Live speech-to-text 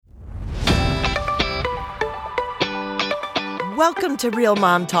Welcome to Real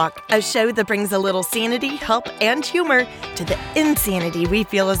Mom Talk, a show that brings a little sanity, help, and humor to the insanity we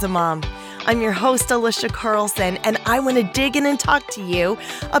feel as a mom. I'm your host, Alicia Carlson, and I want to dig in and talk to you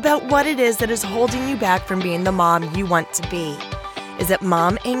about what it is that is holding you back from being the mom you want to be. Is it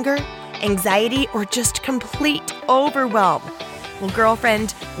mom anger, anxiety, or just complete overwhelm? Well,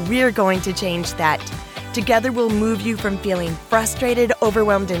 girlfriend, we're going to change that. Together, we'll move you from feeling frustrated,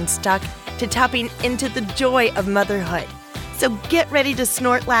 overwhelmed, and stuck to tapping into the joy of motherhood. So get ready to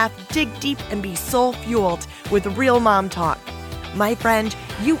snort, laugh, dig deep, and be soul-fueled with Real Mom Talk. My friend,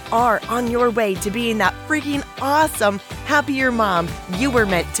 you are on your way to being that freaking awesome, happier mom you were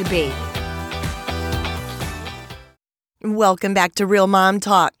meant to be. Welcome back to Real Mom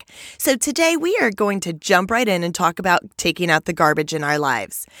Talk. So today we are going to jump right in and talk about taking out the garbage in our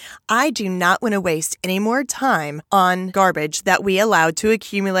lives. I do not want to waste any more time on garbage that we allow to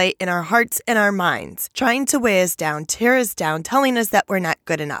accumulate in our hearts and our minds, trying to weigh us down, tear us down, telling us that we're not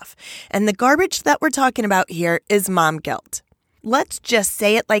good enough. And the garbage that we're talking about here is mom guilt. Let's just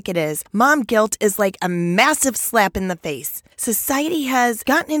say it like it is. Mom guilt is like a massive slap in the face. Society has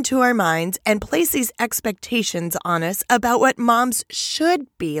gotten into our minds and placed these expectations on us about what moms should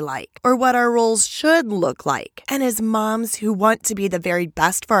be like or what our roles should look like. And as moms who want to be the very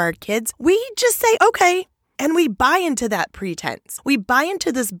best for our kids, we just say, okay. And we buy into that pretense. We buy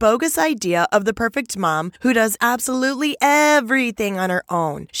into this bogus idea of the perfect mom who does absolutely everything on her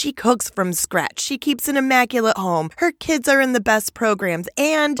own. She cooks from scratch. She keeps an immaculate home. Her kids are in the best programs.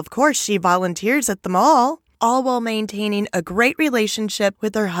 And, of course, she volunteers at them all while maintaining a great relationship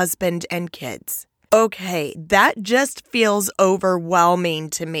with her husband and kids. Okay, that just feels overwhelming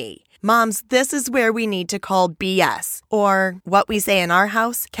to me. Moms, this is where we need to call BS, or what we say in our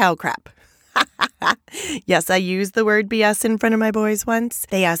house, cow crap. Yes, I used the word BS in front of my boys once.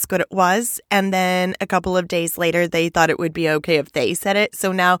 They asked what it was, and then a couple of days later, they thought it would be okay if they said it.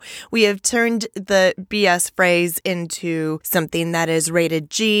 So now we have turned the BS phrase into something that is rated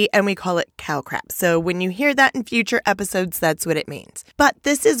G, and we call it cow crap. So when you hear that in future episodes, that's what it means. But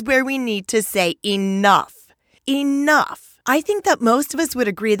this is where we need to say enough. Enough. I think that most of us would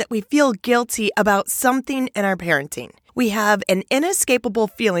agree that we feel guilty about something in our parenting. We have an inescapable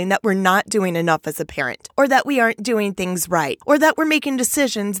feeling that we're not doing enough as a parent, or that we aren't doing things right, or that we're making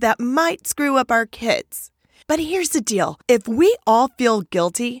decisions that might screw up our kids. But here's the deal. If we all feel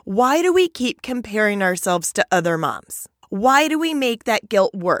guilty, why do we keep comparing ourselves to other moms? Why do we make that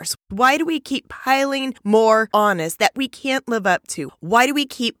guilt worse? Why do we keep piling more on us that we can't live up to? Why do we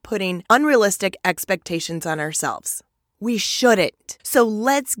keep putting unrealistic expectations on ourselves? We shouldn't. So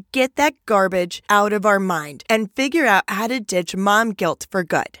let's get that garbage out of our mind and figure out how to ditch mom guilt for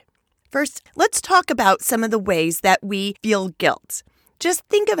good. First, let's talk about some of the ways that we feel guilt. Just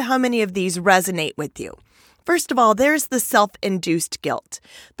think of how many of these resonate with you. First of all, there's the self-induced guilt.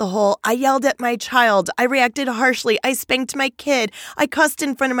 The whole, I yelled at my child, I reacted harshly, I spanked my kid, I cussed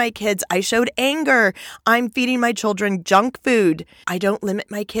in front of my kids, I showed anger, I'm feeding my children junk food, I don't limit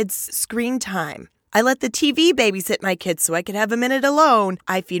my kids' screen time. I let the TV babysit my kids so I could have a minute alone.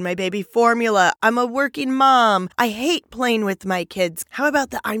 I feed my baby formula. I'm a working mom. I hate playing with my kids. How about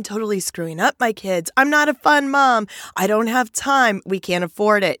the I'm totally screwing up my kids? I'm not a fun mom. I don't have time. We can't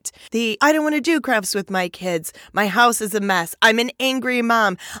afford it. The I don't want to do crafts with my kids. My house is a mess. I'm an angry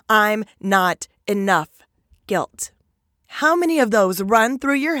mom. I'm not enough guilt. How many of those run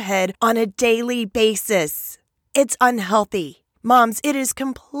through your head on a daily basis? It's unhealthy. Moms, it is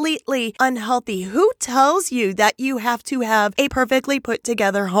completely unhealthy. Who tells you that you have to have a perfectly put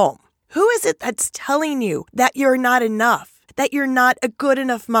together home? Who is it that's telling you that you're not enough, that you're not a good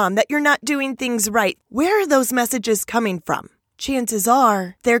enough mom, that you're not doing things right? Where are those messages coming from? Chances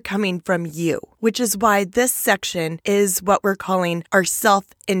are they're coming from you, which is why this section is what we're calling our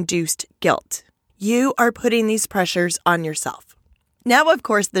self-induced guilt. You are putting these pressures on yourself. Now, of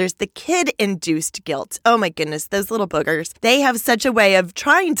course, there's the kid-induced guilt. Oh my goodness, those little boogers. They have such a way of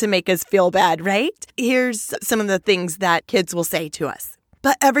trying to make us feel bad, right? Here's some of the things that kids will say to us.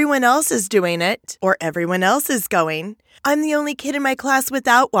 But everyone else is doing it, or everyone else is going. I'm the only kid in my class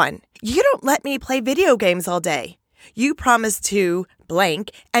without one. You don't let me play video games all day. You promised to blank,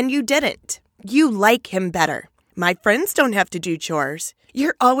 and you didn't. You like him better. My friends don't have to do chores.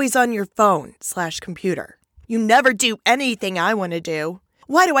 You're always on your phone/computer. You never do anything I want to do.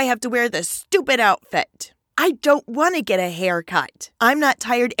 Why do I have to wear this stupid outfit? I don't want to get a haircut. I'm not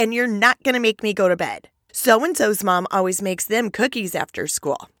tired and you're not going to make me go to bed. So-and-so's mom always makes them cookies after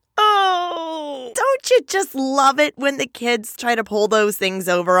school. Oh, don't you just love it when the kids try to pull those things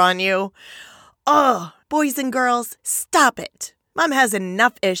over on you? Oh, boys and girls, stop it. Mom has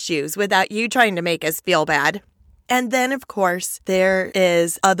enough issues without you trying to make us feel bad. And then, of course, there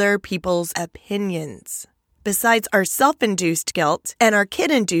is other people's opinions. Besides our self-induced guilt and our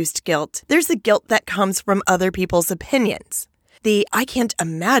kid-induced guilt, there's a guilt that comes from other people's opinions. The I can't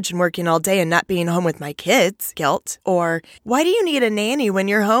imagine working all day and not being home with my kids guilt, or why do you need a nanny when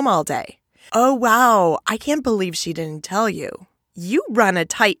you're home all day? Oh, wow, I can't believe she didn't tell you. You run a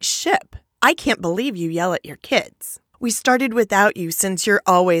tight ship. I can't believe you yell at your kids. We started without you since you're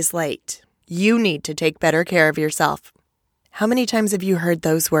always late. You need to take better care of yourself. How many times have you heard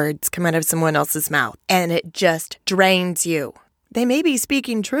those words come out of someone else's mouth and it just drains you? They may be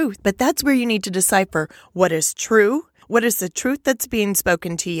speaking truth, but that's where you need to decipher what is true. What is the truth that's being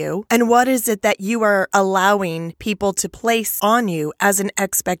spoken to you? And what is it that you are allowing people to place on you as an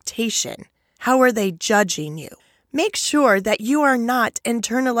expectation? How are they judging you? Make sure that you are not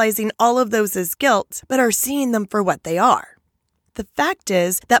internalizing all of those as guilt, but are seeing them for what they are. The fact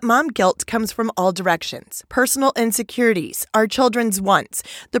is that mom guilt comes from all directions. Personal insecurities, our children's wants,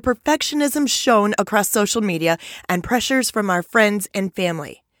 the perfectionism shown across social media, and pressures from our friends and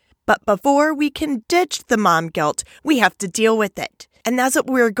family. But before we can ditch the mom guilt, we have to deal with it. And that's what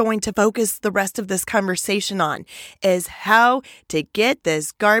we're going to focus the rest of this conversation on, is how to get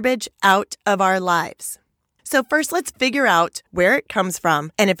this garbage out of our lives. So first, let's figure out where it comes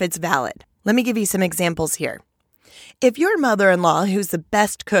from and if it's valid. Let me give you some examples here. If your mother-in-law, who's the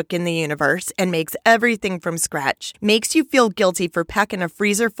best cook in the universe and makes everything from scratch, makes you feel guilty for packing a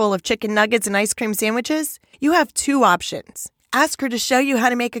freezer full of chicken nuggets and ice cream sandwiches, you have two options. Ask her to show you how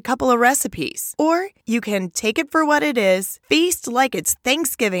to make a couple of recipes. Or you can take it for what it is, feast like it's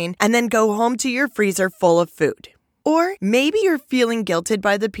Thanksgiving, and then go home to your freezer full of food. Or maybe you're feeling guilted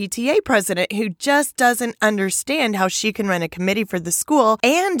by the PTA president who just doesn't understand how she can run a committee for the school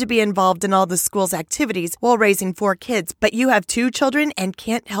and be involved in all the school's activities while raising 4 kids, but you have 2 children and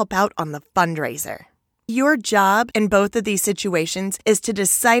can't help out on the fundraiser. Your job in both of these situations is to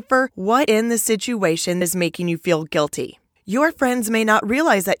decipher what in the situation is making you feel guilty. Your friends may not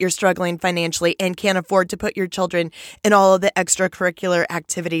realize that you're struggling financially and can't afford to put your children in all of the extracurricular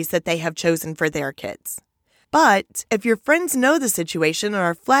activities that they have chosen for their kids. But if your friends know the situation and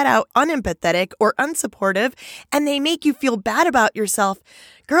are flat out unempathetic or unsupportive and they make you feel bad about yourself,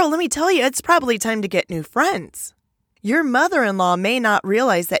 girl, let me tell you, it's probably time to get new friends. Your mother-in-law may not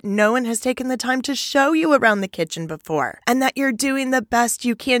realize that no one has taken the time to show you around the kitchen before and that you're doing the best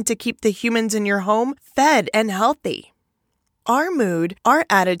you can to keep the humans in your home fed and healthy. Our mood, our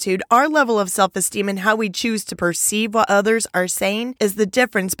attitude, our level of self-esteem, and how we choose to perceive what others are saying is the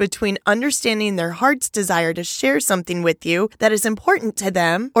difference between understanding their heart's desire to share something with you that is important to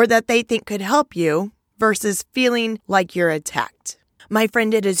them or that they think could help you versus feeling like you're attacked. My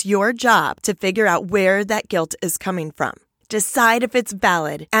friend, it is your job to figure out where that guilt is coming from. Decide if it's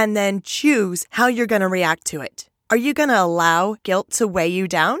valid and then choose how you're going to react to it. Are you going to allow guilt to weigh you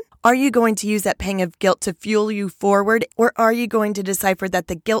down? Are you going to use that pang of guilt to fuel you forward, or are you going to decipher that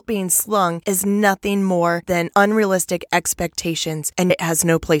the guilt being slung is nothing more than unrealistic expectations and it has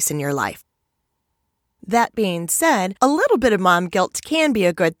no place in your life? That being said, a little bit of mom guilt can be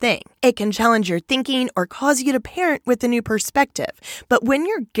a good thing. It can challenge your thinking or cause you to parent with a new perspective. But when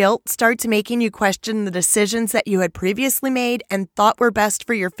your guilt starts making you question the decisions that you had previously made and thought were best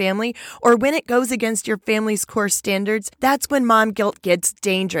for your family, or when it goes against your family's core standards, that's when mom guilt gets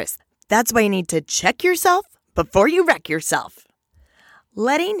dangerous. That's why you need to check yourself before you wreck yourself.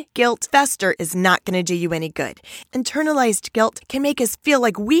 Letting guilt fester is not going to do you any good. Internalized guilt can make us feel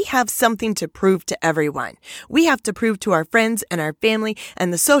like we have something to prove to everyone. We have to prove to our friends and our family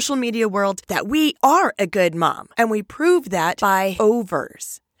and the social media world that we are a good mom. And we prove that by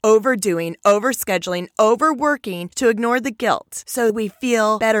overdoing, overscheduling, overworking to ignore the guilt. So we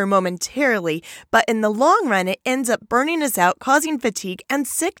feel better momentarily, but in the long run, it ends up burning us out, causing fatigue and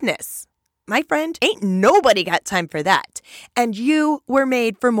sickness. My friend, ain't nobody got time for that. And you were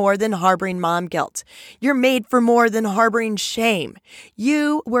made for more than harboring mom guilt. You're made for more than harboring shame.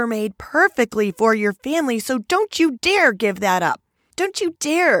 You were made perfectly for your family, so don't you dare give that up. Don't you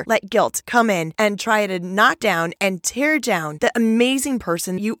dare let guilt come in and try to knock down and tear down the amazing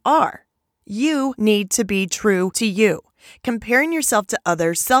person you are. You need to be true to you. Comparing yourself to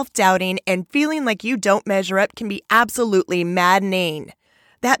others, self-doubting, and feeling like you don't measure up can be absolutely maddening.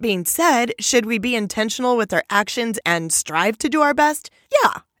 That being said, should we be intentional with our actions and strive to do our best?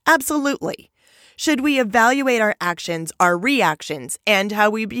 Yeah, absolutely. Should we evaluate our actions, our reactions, and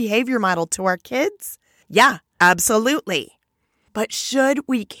how we behavior model to our kids? Yeah, absolutely. But should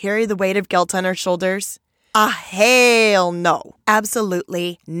we carry the weight of guilt on our shoulders? Hell no.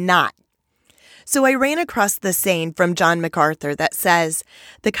 Absolutely not. So I ran across the saying from John MacArthur that says,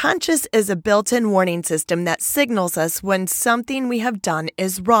 "The conscious is a built-in warning system that signals us when something we have done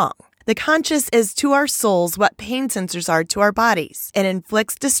is wrong. The conscious is to our souls what pain sensors are to our bodies. It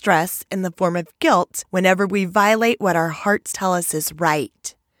inflicts distress in the form of guilt whenever we violate what our hearts tell us is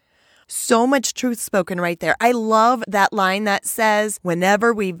right." So much truth spoken right there. I love that line that says,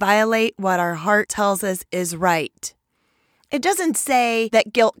 whenever we violate what our heart tells us is right. It doesn't say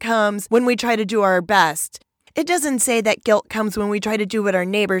that guilt comes when we try to do our best. It doesn't say that guilt comes when we try to do what our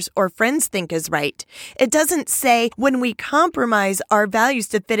neighbors or friends think is right. It doesn't say when we compromise our values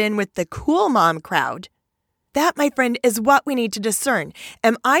to fit in with the cool mom crowd. That, my friend, is what we need to discern.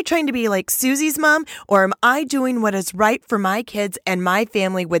 Am I trying to be like Susie's mom, or am I doing what is right for my kids and my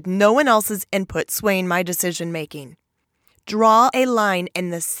family with no one else's input swaying my decision making? Draw a line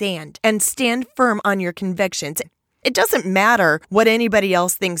in the sand and stand firm on your convictions. It doesn't matter what anybody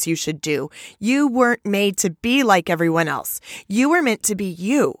else thinks you should do. You weren't made to be like everyone else. You were meant to be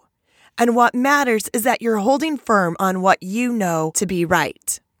you. And what matters is that you're holding firm on what you know to be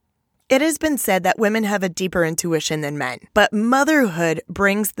right. It has been said that women have a deeper intuition than men, but motherhood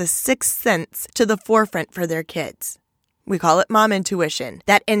brings the sixth sense to the forefront for their kids. We call it mom intuition,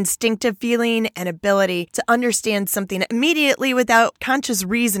 that instinctive feeling and ability to understand something immediately without conscious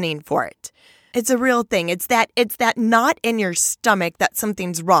reasoning for it. It's a real thing. It's that knot in your stomach that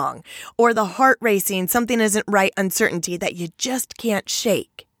something's wrong, or the heart racing, something isn't right uncertainty that you just can't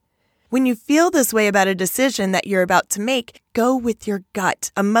shake. When you feel this way about a decision that you're about to make, go with your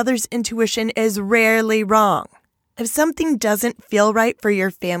gut. A mother's intuition is rarely wrong. If something doesn't feel right for your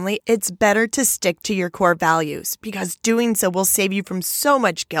family, it's better to stick to your core values, because doing so will save you from so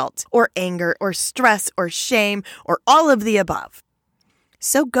much guilt or anger or stress or shame or all of the above.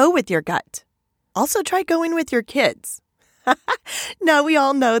 So go with your gut. Also try going with your kids. Now, we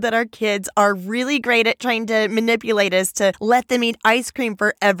all know that our kids are really great at trying to manipulate us to let them eat ice cream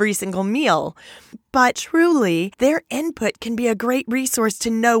for every single meal. But truly, their input can be a great resource to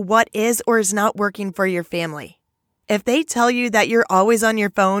know what is or is not working for your family. If they tell you that you're always on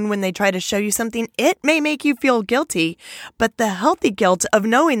your phone when they try to show you something, it may make you feel guilty. But the healthy guilt of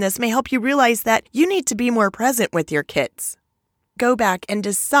knowing this may help you realize that you need to be more present with your kids. Go back and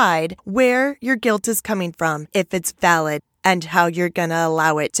decide where your guilt is coming from, if it's valid, and how you're going to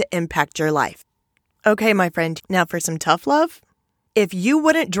allow it to impact your life. Okay, my friend, now for some tough love. If you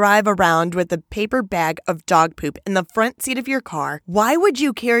wouldn't drive around with a paper bag of dog poop in the front seat of your car, why would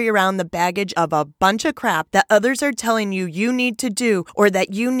you carry around the baggage of a bunch of crap that others are telling you need to do or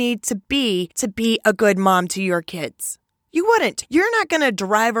that you need to be a good mom to your kids? You wouldn't. You're not going to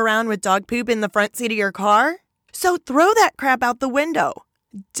drive around with dog poop in the front seat of your car. So throw that crap out the window.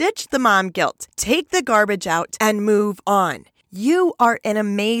 Ditch the mom guilt. Take the garbage out and move on. You are an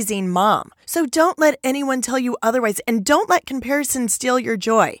amazing mom. So don't let anyone tell you otherwise, and don't let comparison steal your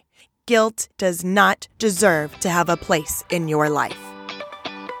joy. Guilt does not deserve to have a place in your life.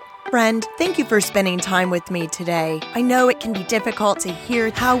 Friend, thank you for spending time with me today. I know it can be difficult to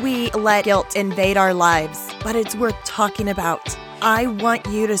hear how we let guilt invade our lives, but it's worth talking about. I want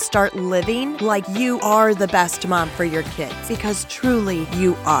you to start living like you are the best mom for your kids, because truly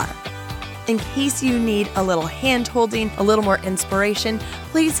you are. In case you need a little hand-holding, a little more inspiration,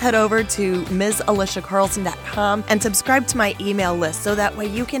 please head over to MsAliciaCarlson.com and subscribe to my email list so that way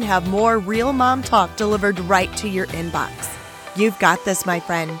you can have more real mom talk delivered right to your inbox. You've got this, my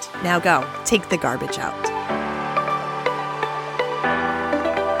friend. Now go, take the garbage out.